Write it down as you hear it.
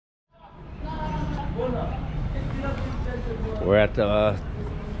We're at the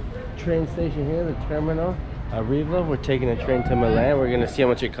train station here, the terminal, Arriva. We're taking a train to Milan. We're gonna see how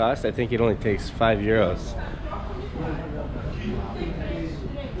much it costs. I think it only takes €5.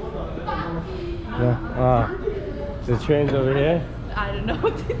 Yeah. Oh, the train's over here. I don't know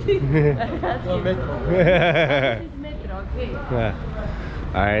what it is. Yeah.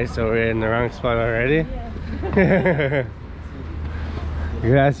 All right, so we're in the wrong spot already. Yeah.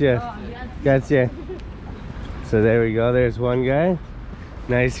 Gracias. Oh, Gracias. So there we go. There's one guy.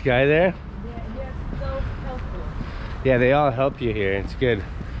 Nice guy there. They're so helpful. Yeah, they all help you here. It's good.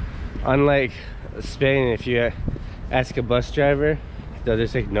 Unlike Spain, if you ask a bus driver, they'll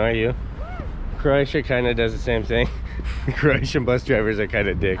just ignore you. Croatia kind of does the same thing. Croatian bus drivers are kind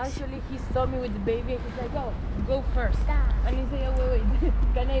of dicks. Actually, he saw me with the baby and he's like, oh, go first. And he said, oh, wait,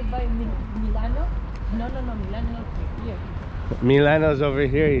 can I buy Milano? No, Milano not here. Milano's over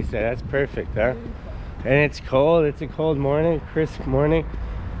here, he said. That's perfect, huh? And it's cold. It's a cold morning, crisp morning.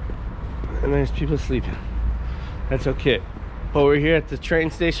 And there's people sleeping. That's okay. But we're here at the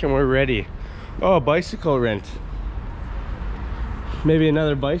train station. We're ready. Oh, bicycle rent. Maybe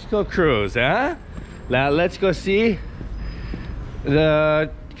another bicycle cruise, huh? Now let's go see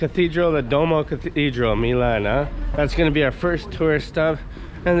the cathedral, the Duomo Cathedral, Milan, huh? That's gonna be our first tourist stop.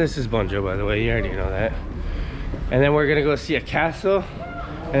 And this is Thisisbunjo, by the way, you already know that. And then we're gonna go see a castle,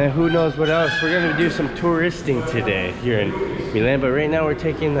 and then who knows what else. We're gonna do some touristing today here in Milan, but right now we're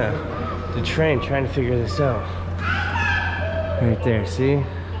taking the train, trying to figure this out. Right there, see?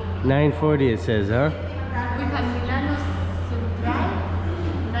 9:40 it says, huh? We have Milano Central,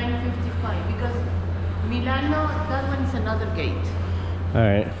 9:55, because Milano, that one is another gate. All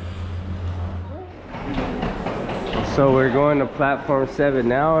right. So we're going to platform 7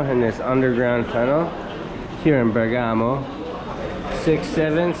 now in this underground tunnel here in Bergamo. 6,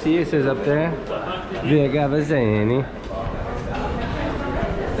 7, see it says up there. Via Gavazzini.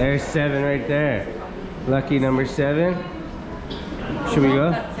 There's 7 right there. Lucky number 7. Should we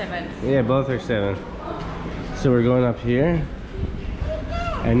go? 7. Yeah, both are 7. So we're going up here.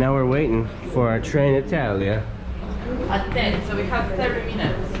 And now we're waiting for our train Italia. At 10, so we have 30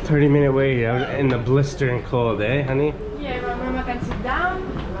 minutes. 30-minute wait here in the blistering cold, eh, honey? Yeah, Mama can sit down.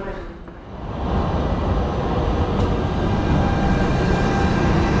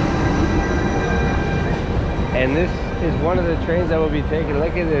 And this is one of the trains that we'll be taking.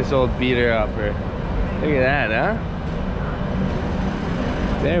 Look at this old beater upper. Look at that, huh?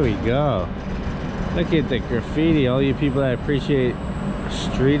 There we go. Look at the graffiti. All you people that appreciate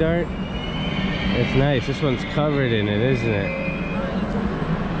street art. It's nice. This one's covered in it, isn't it?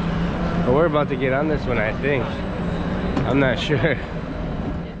 But we're about to get on this one, I think. I'm not sure.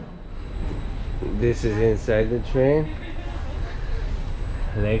 This is inside the train.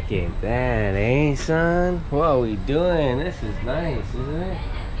 Look at that, eh, son? What are we doing? This is nice, isn't it?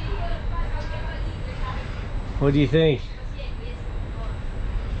 What do you think?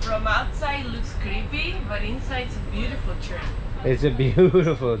 From outside looks creepy, but inside it's a beautiful train. It's a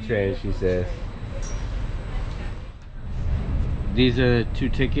beautiful train, she says. These are the 2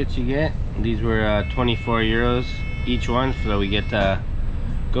 tickets you get. These were 24 euros each one, so we get to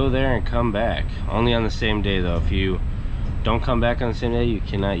go there and come back. Only on the same day though. If you don't come back on the same day, you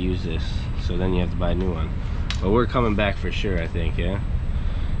cannot use this. So then you have to buy a new one. But we're coming back for sure, I think, yeah?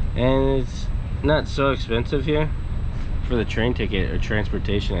 And it's not so expensive here for the train ticket, or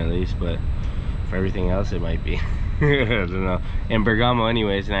transportation at least, but for everything else it might be. I don't know. In Bergamo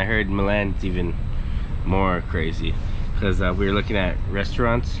anyways, and I heard Milan's even more crazy. Because we were looking at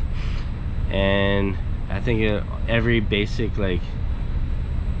restaurants, and I think every basic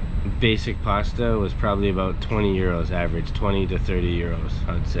pasta was probably about 20 euros average, 20 to 30 euros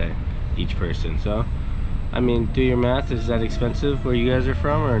I'd say each person. So I mean, do your math. Is that expensive where you guys are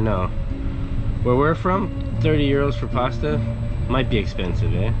from, or no? Where we're from, 30 euros for pasta might be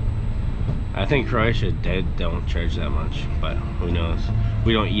expensive, eh? I think Croatia don't charge that much, but who knows.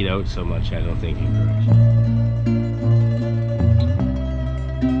 We don't eat out so much, I don't think, in Croatia.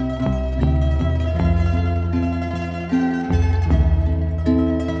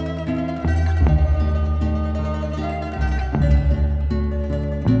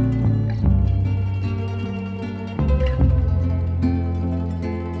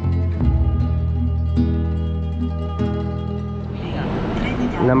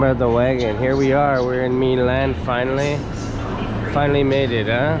 Number of the wagon. Here we are. We're in Milan finally. Finally made it,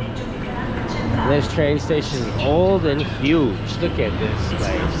 huh? This train station is old and huge. Look at this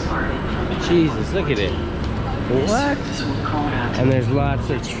place. Jesus, look at it. What? And there's lots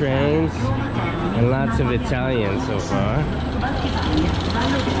of trains and lots of Italians so far.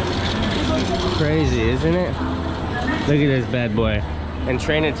 Crazy, isn't it? Look at this bad boy. And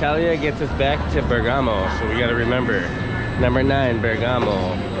Train Italia gets us back to Bergamo, so we gotta remember. Number 9,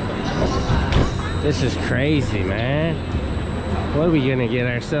 Bergamo. This is crazy, man. What are we gonna get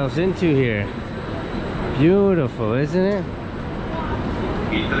ourselves into here? Beautiful, isn't it?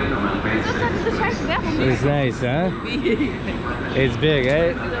 It's nice, huh? It's big,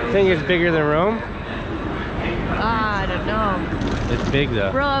 eh? I think it's bigger than Rome. I don't know. It's big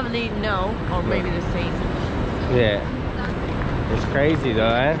though. Probably no, or maybe the same. Yeah. It's crazy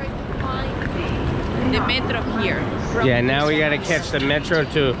though, eh? The metro here. Yeah, now we gotta catch the metro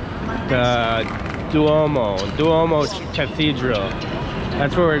to the Duomo Cathedral.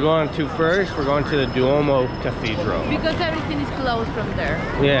 That's where we're going to first. We're going to the Duomo Cathedral. Because everything is closed from there.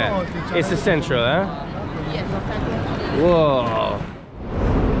 Yeah, it's the central, huh? Yes, exactly. Whoa.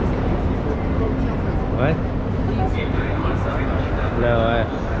 What? No,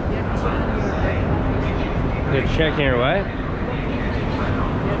 you're checking your what?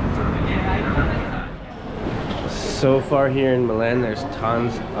 So far here in Milan, there's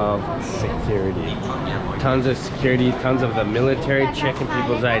tons of security. Tons of security, tons of the military checking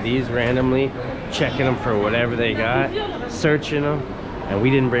people's IDs randomly, checking them for whatever they got, searching them. And we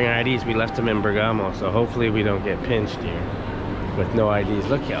didn't bring IDs, we left them in Bergamo, so hopefully we don't get pinched here with no IDs.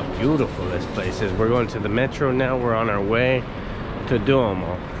 Look how beautiful this place is. We're going to the metro now, we're on our way to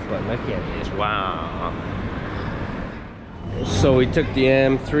Duomo. But look at this, wow. So we took the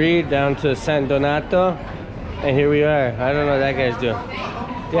M3 down to San Donato, and here we are. I don't know what that guy's doing.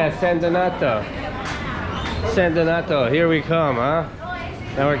 Yeah, San Donato. San Donato, here we come, huh?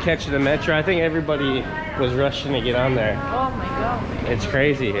 Now we're catching the metro. I think everybody was rushing to get on there. Oh my god. It's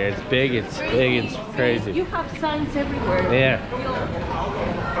crazy here. It's big, it's crazy. You have signs everywhere. Yeah.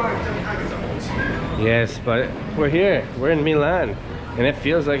 Yes, but we're here. We're in Milan, and it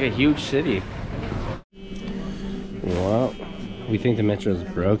feels like a huge city. Well, we think the metro is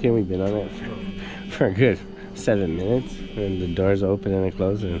broken. We've been on it for a good 7 minutes, and the doors open and they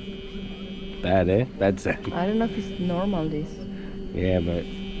close. And bad, eh? Bad sound. I don't know if it's normal this. Yeah, but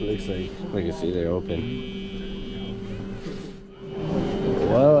it looks like you see they're open.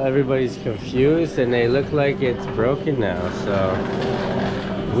 Well, everybody's confused and they look like it's broken now, so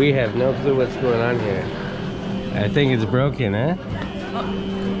we have no clue what's going on here. I think it's broken, eh?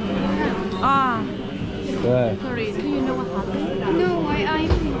 What? Sorry, do you know what happened? No, I'm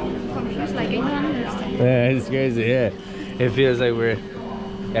confused, like I don't understand. Yeah, it's crazy, yeah. It feels like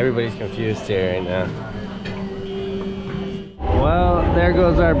everybody's confused here right now. Well, there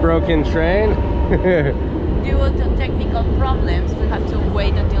goes our broken train. Due to technical problems, we have to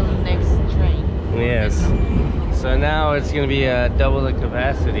wait until the next train. Yes. So now it's going to be double the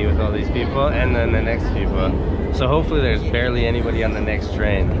capacity with all these people and then the next people. So hopefully there's barely anybody on the next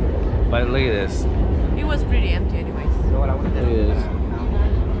train. But look at this. It was pretty empty anyways. Look at this.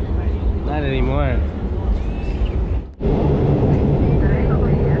 Not anymore.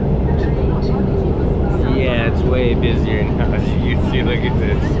 Yeah, it's way busier now. As you can see, look at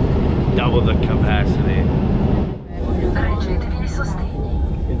this. Double the capacity.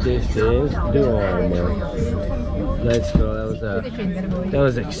 This is Duomo. Let's go. That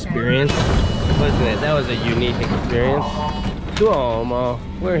was experience, wasn't it? That was a unique experience. Duomo.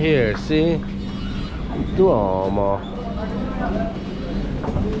 We're here, see? Duomo.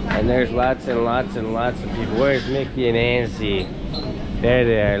 And there's lots and lots and lots of people. Where's Mickey and Nancy? There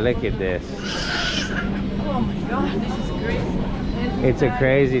they are. Look at this. Oh my god, this is crazy. It's a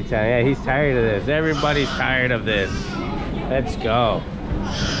crazy time. Yeah, he's tired of this. Everybody's tired of this. Let's go.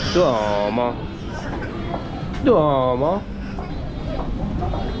 Duomo. Duomo.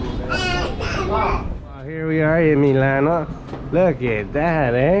 Oh, here we are in Milano. Look at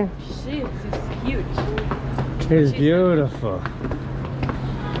that, eh? Shit, this is huge. It's beautiful.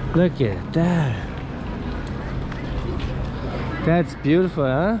 Look at that. That's beautiful,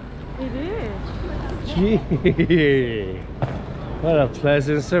 huh? It is. Gee, what a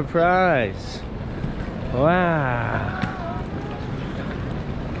pleasant surprise. Wow.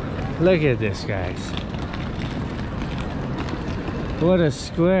 Look at this, guys. What a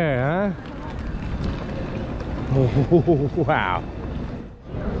square, huh? Wow.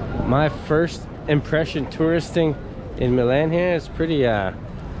 My first impression touristing in Milan here is pretty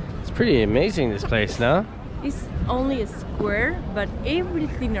amazing, this place, no? It's only a square, but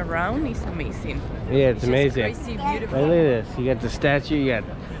everything around is amazing. Yeah, it's amazing. Crazy, beautiful. Hey, look at this. You got the statue, you got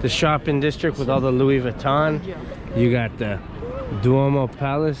the shopping district with all the Louis Vuitton. You got the Duomo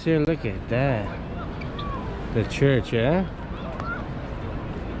Palace here. Look at that. The church, yeah?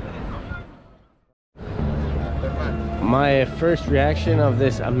 My first reaction of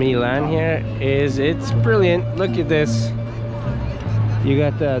this Milan here is it's brilliant. Look at this. You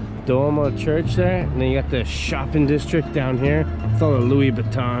got the Duomo church there, and then you got the shopping district down here with all the Louis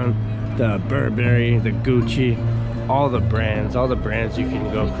Vuitton, the Burberry, the Gucci, all the brands you can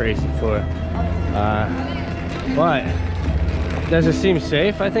go crazy for. But does it seem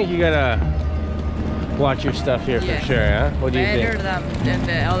safe? I think you gotta watch your stuff here for sure, huh? What do you think? Better than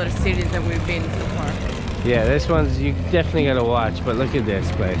the other cities that we've been so far. Yeah, this one's you definitely gotta watch, but look at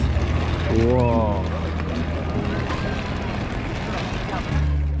this place. Whoa.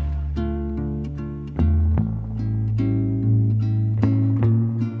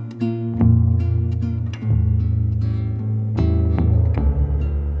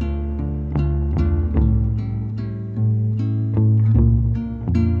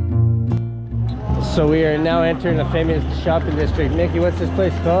 So we are now entering a famous shopping district. Nikki, what's this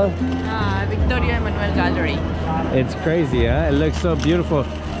place called? Victoria Emanuel Gallery. It's crazy, huh? It looks so beautiful.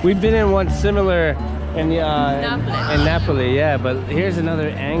 We've been in one similar in Napoli, yeah, but here's another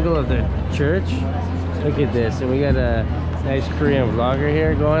angle of the church. Look at this, and we got a nice Korean vlogger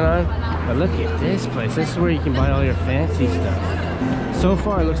here going on. But look at this place. This is where you can buy all your fancy stuff. So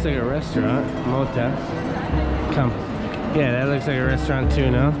far, it looks like a restaurant. Mota. Come. Yeah, that looks like a restaurant too,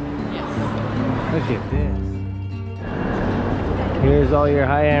 no? Look at this. Here's all your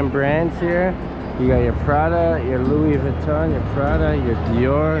high-end brands here. You got your Prada, your Louis Vuitton, your Prada, your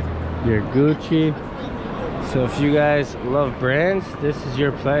Dior, your Gucci. So if you guys love brands, this is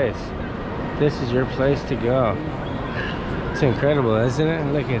your place. This is your place to go. It's incredible, isn't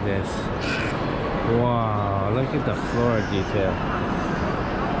it? Look at this. Wow, look at the floor detail.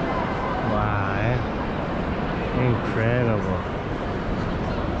 Wow, incredible.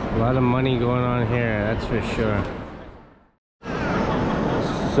 A lot of money going on here, that's for sure.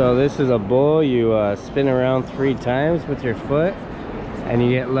 So this is a bowl you spin around 3 times with your foot and you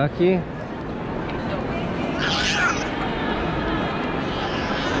get lucky.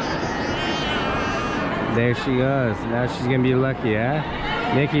 There she goes. Now she's gonna be lucky, huh?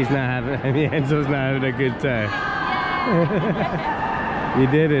 Nikki's not having, I mean Enzo's not having a good time. You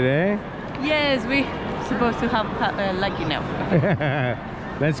did it, eh? Yes, we're supposed to have lucky now.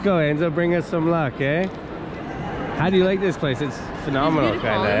 Let's go, Enzo. Bring us some luck, eh? How do you like this place? It's phenomenal,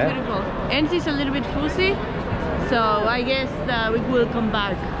 kind of. It's beautiful. Enzo's a little bit fuzzy, so I guess we will come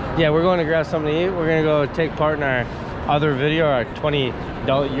back. Yeah, we're going to grab something to eat. We're gonna go take part in our other video, our 20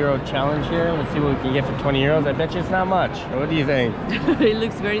 euro challenge here. Let's see what we can get for 20 euros. I bet you it's not much. What do you think? It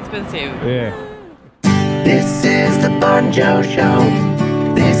looks very expensive. Yeah. This is the Bunjo Show.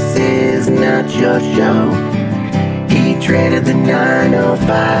 This is not your show. He traded the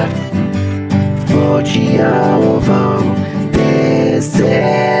 905 for Chiovo. This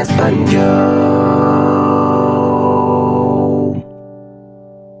is Bunjo.